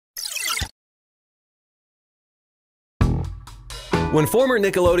When former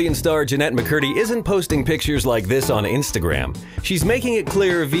Nickelodeon star Jennette McCurdy isn't posting pictures like this on Instagram, she's making it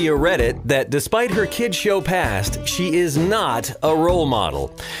clear via Reddit that despite her kids show past, she is not a role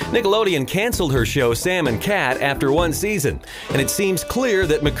model. Nickelodeon canceled her show Sam and Cat after one season, and it seems clear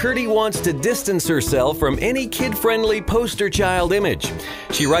that McCurdy wants to distance herself from any kid-friendly poster child image.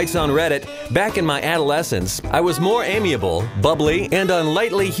 She writes on Reddit, "Back in my adolescence, I was more amiable, bubbly, and on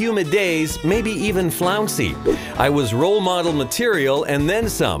lightly humid days, maybe even flouncy. I was role model material and then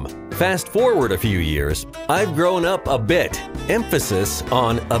some. Fast forward a few years, I've grown up a bit. Emphasis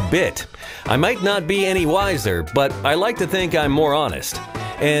on a bit. I might not be any wiser, but I like to think I'm more honest."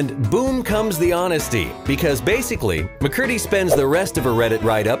 And boom comes the honesty, because basically, McCurdy spends the rest of her Reddit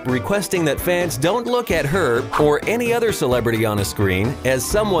write-up requesting that fans don't look at her or any other celebrity on a screen as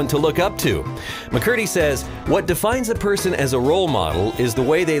someone to look up to. McCurdy says, "What defines a person as a role model is the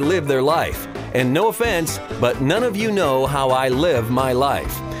way they live their life. And no offense, but none of you know how I live my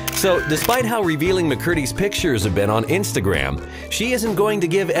life." So, despite how revealing McCurdy's pictures have been on Instagram, she isn't going to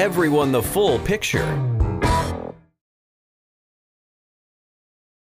give everyone the full picture.